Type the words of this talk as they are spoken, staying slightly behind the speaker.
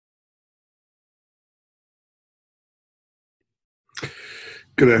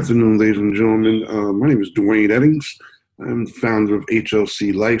Good afternoon, ladies and gentlemen. My name is Dwayne Eddings. I'm founder of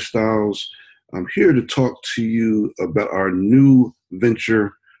HLC Lifestyles. I'm here to talk to you about our new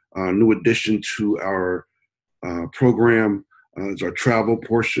venture, new addition to our program. It's our travel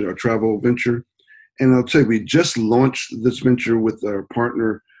portion, our travel venture. And I'll tell you, we just launched this venture with our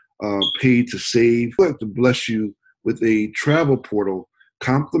partner, Paid to Save. I'd like to bless you with a travel portal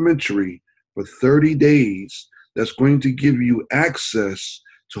complimentary for 30 days that's going to give you access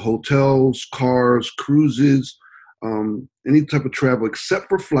to hotels, cars, cruises, any type of travel except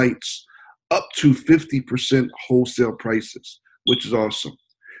for flights, up to 50% wholesale prices, which is awesome.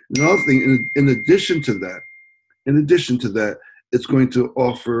 Another thing, in addition to that, it's going to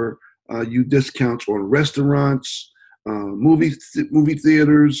offer you discounts on restaurants, movie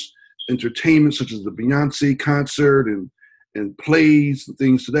theaters, entertainment such as the Beyonce concert and plays and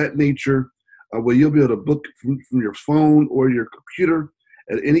things of that nature, where you'll be able to book from your phone or your computer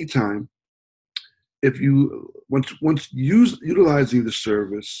at any time. If you once utilizing the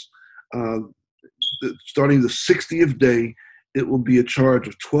service, starting the 60th day, it will be a charge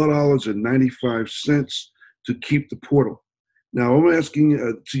of $12.95 to keep the portal. Now, I'm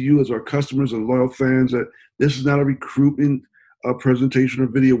asking to you as our customers and loyal fans that this is not a recruitment presentation or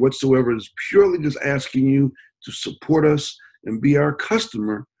video whatsoever. It's purely just asking you to support us and be our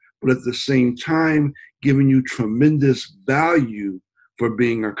customer, but at the same time, giving you tremendous value for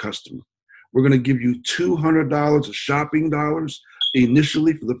being our customer. We're going to give you $200 of shopping dollars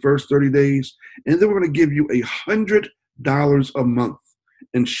initially for the first 30 days, and then we're going to give you $100 a month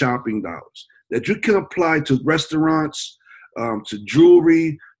in shopping dollars that you can apply to restaurants, to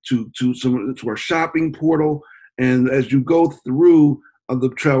jewelry, to our shopping portal. And as you go through the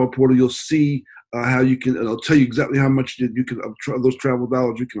travel portal, you'll see how you can, and I'll tell you exactly how much you can those travel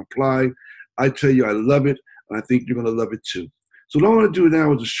dollars you can apply. I tell you, I love it, and I think you're going to love it too. So what I want to do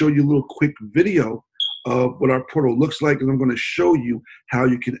now is to show you a little quick video of what our portal looks like, and I'm going to show you how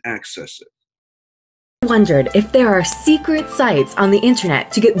you can access it. Wondered if there are secret sites on the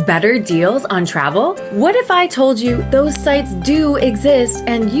internet to get better deals on travel? What if I told you those sites do exist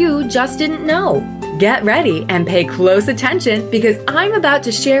and you just didn't know? Get ready and pay close attention because I'm about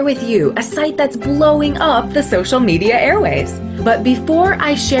to share with you a site that's blowing up the social media airwaves. But before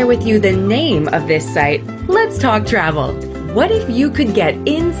I share with you the name of this site, let's talk travel. What if you could get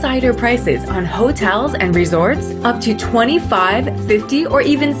insider prices on hotels and resorts up to 25, 50, or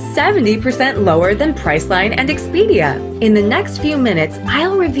even 70% lower than Priceline and Expedia? In the next few minutes,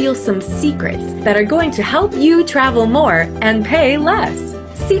 I'll reveal some secrets that are going to help you travel more and pay less.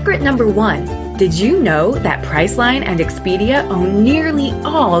 Secret number 1. Did you know that Priceline and Expedia own nearly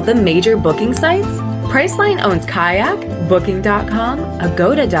all the major booking sites? Priceline owns Kayak, Booking.com,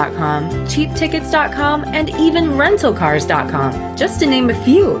 Agoda.com, CheapTickets.com, and even RentalCars.com, just to name a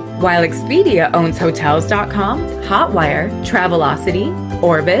few, while Expedia owns Hotels.com, Hotwire, Travelocity,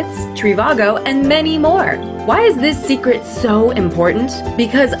 Orbitz, Trivago, and many more. Why is this secret so important?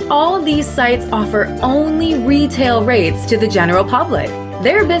 Because all these sites offer only retail rates to the general public.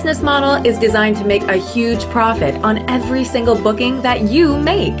 Their business model is designed to make a huge profit on every single booking that you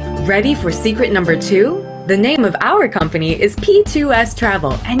make. Ready for secret number 2? The name of our company is P2S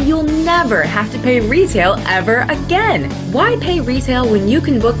Travel, and you'll never have to pay retail ever again. Why pay retail when you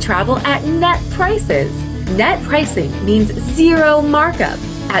can book travel at net prices? Net pricing means zero markup.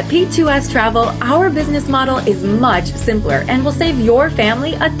 At P2S Travel, our business model is much simpler and will save your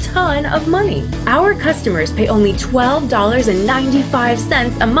family a ton of money. Our customers pay only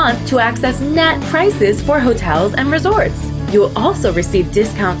 $12.95 a month to access net prices for hotels and resorts. You'll also receive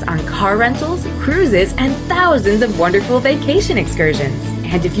discounts on car rentals, cruises, and thousands of wonderful vacation excursions.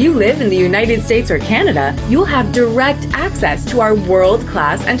 And if you live in the United States or Canada, you'll have direct access to our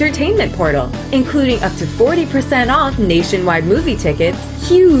world-class entertainment portal, including up to 40% off nationwide movie tickets,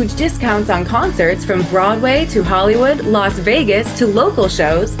 huge discounts on concerts from Broadway to Hollywood, Las Vegas to local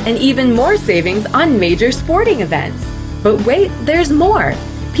shows, and even more savings on major sporting events. But wait, there's more!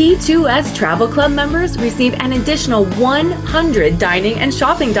 P2S Travel Club members receive an additional 100 dining and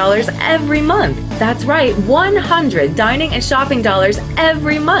shopping dollars every month. That's right, 100 dining and shopping dollars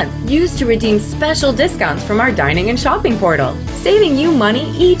every month, used to redeem special discounts from our dining and shopping portal, saving you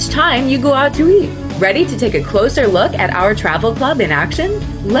money each time you go out to eat. Ready to take a closer look at our travel club in action?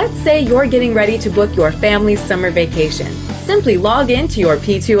 Let's say you're getting ready to book your family's summer vacation. Simply log in to your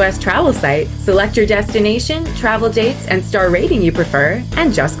P2S travel site, select your destination, travel dates, and star rating you prefer,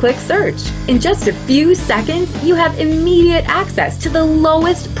 and just click search. In just a few seconds, you have immediate access to the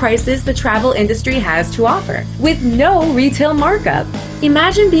lowest prices the travel industry has to offer, with no retail markup.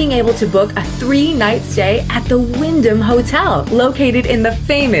 Imagine being able to book a 3-night stay at the Wyndham Hotel, located in the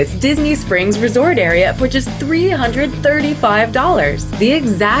famous Disney Springs resort area for just $335. The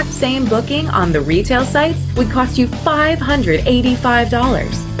exact same booking on the retail sites would cost you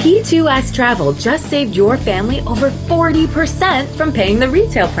 $585. P2S Travel just saved your family over 40% from paying the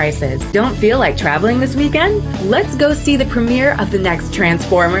retail prices. Don't feel like traveling this weekend? Let's go see the premiere of the next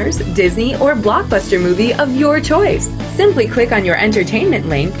Transformers, Disney, or Blockbuster movie of your choice. Simply click on your entertainment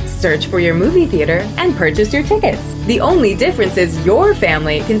link, search for your movie theater, and purchase your tickets. The only difference is your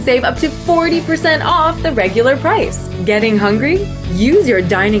family can save up to 40% off the regular price. Getting hungry? Use your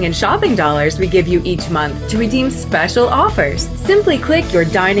dining and shopping dollars we give you each month to redeem special offers. Simply click your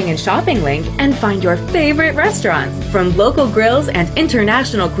dining and shopping link and find your favorite restaurants, from local grills and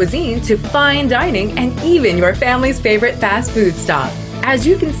international cuisine to fine dining and even your family's favorite fast food stop. As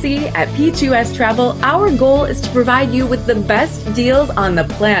you can see, at P2S Travel, our goal is to provide you with the best deals on the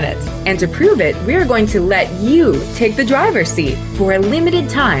planet. And to prove it, we're going to let you take the driver's seat. For a limited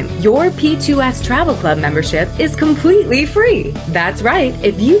time, your P2S Travel Club membership is completely free. That's right.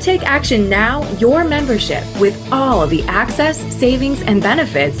 If you take action now, your membership, with all the access, savings, and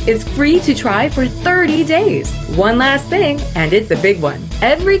benefits, is free to try for 30 days. One last thing, and it's a big one.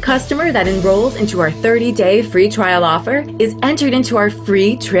 Every customer that enrolls into our 30-day free trial offer is entered into our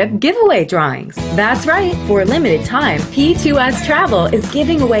free trip giveaway drawings. That's right. For a limited time, P2S Travel is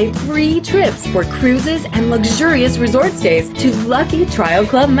giving away free trips for cruises and luxurious resort stays to lucky Trial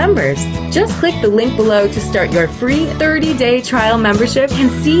Club members. Just click the link below to start your free 30-day trial membership and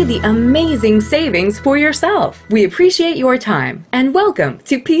see the amazing savings for yourself. We appreciate your time and welcome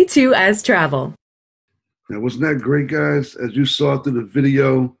to P2S Travel. Now, wasn't that great, guys? As you saw through the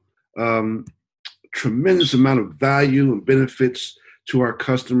video, tremendous amount of value and benefits to our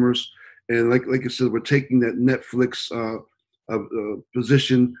customers. And like I said, we're taking that Netflix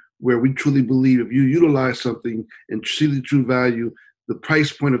position where we truly believe if you utilize something and see the true value, the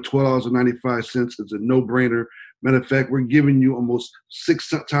price point of $12.95 is a no-brainer. Matter of fact, we're giving you almost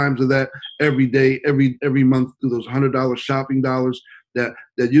 6 times of that every day, every month through those $100 shopping dollars that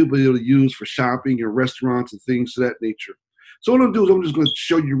you'll be able to use for shopping and restaurants and things of that nature. So what I'm going to do is I'm just going to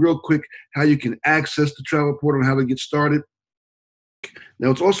show you real quick how you can access the travel portal and how to get started. Now,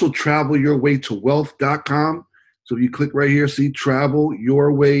 it's also travelyourwaytowealth.com. So if you click right here, see travel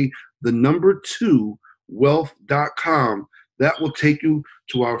your way, the number 2, wealth.com. That will take you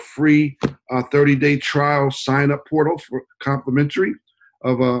to our free 30-day trial sign-up portal for complimentary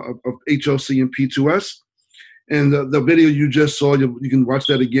of HLC and P2S. And the video you just saw, you can watch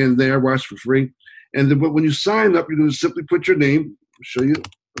that again there, watch for free. And then, but when you sign up, you're going to simply put your name. I'll show you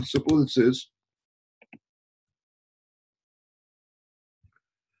how simple this is.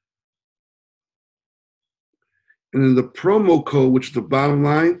 And then the promo code, which is the bottom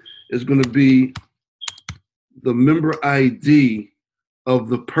line, is going to be the member ID of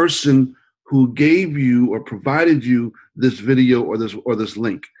the person who gave you or provided you this video or this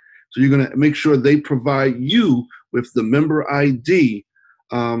link. So you're going to make sure they provide you with the member ID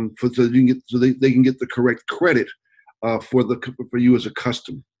so they can get the correct credit for you as a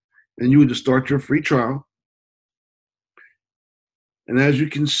customer. And you would just start your free trial. And as you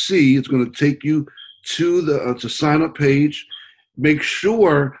can see, it's going to take you to the sign up page. Make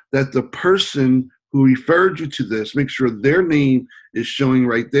sure that the person who referred you to this, make sure their name is showing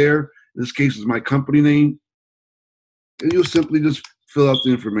right there. In this case, is my company name. And you'll simply just fill out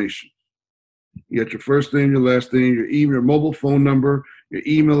the information. You got your first name, your last name, your email, your mobile phone number, your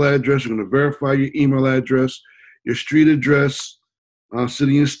email address. You're going to verify your email address, your street address,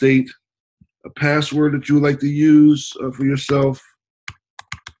 city and state, a password that you would like to use for yourself.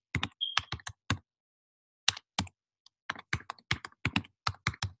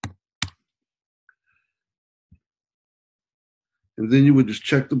 And then you would just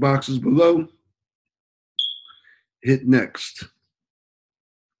check the boxes below, hit next.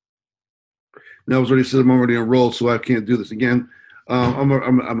 Now, I was already said I'm already enrolled, so I can't do this again. I'm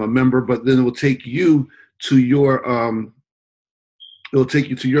a member, but then it will take you to your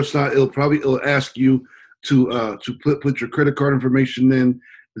site. It'll ask you to put your credit card information in.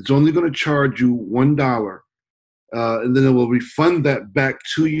 It's only going to charge you $1, and then it will refund that back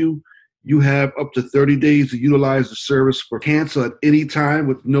to you. You have up to 30 days to utilize the service for cancel at any time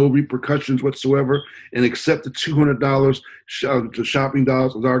with no repercussions whatsoever, and accept the $200 to shopping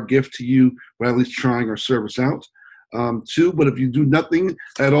dollars as our gift to you for at least trying our service out. But if you do nothing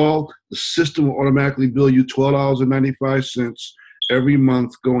at all, the system will automatically bill you $12.95 every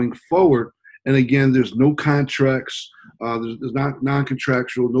month going forward. And again, there's no contracts. There's not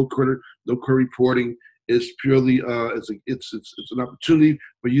non-contractual, no credit reporting. It's purely it's an opportunity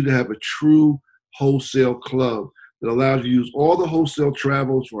for you to have a true wholesale club that allows you to use all the wholesale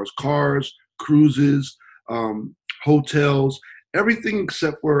travel as far as cars, cruises, hotels, everything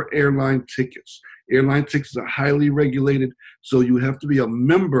except for airline tickets. Airline tickets are highly regulated, so you have to be a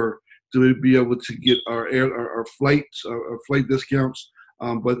member to be able to get our flights, our flight discounts.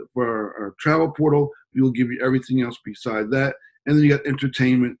 But for our travel portal, we will give you everything else beside that. And then you got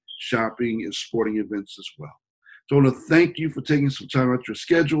entertainment, shopping, and sporting events as well. So I want to thank you for taking some time out your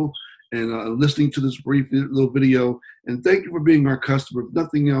schedule and listening to this brief little video. And thank you for being our customer. If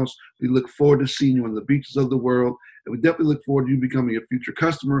nothing else, we look forward to seeing you on the beaches of the world. And we definitely look forward to you becoming a future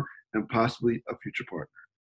customer and possibly a future partner.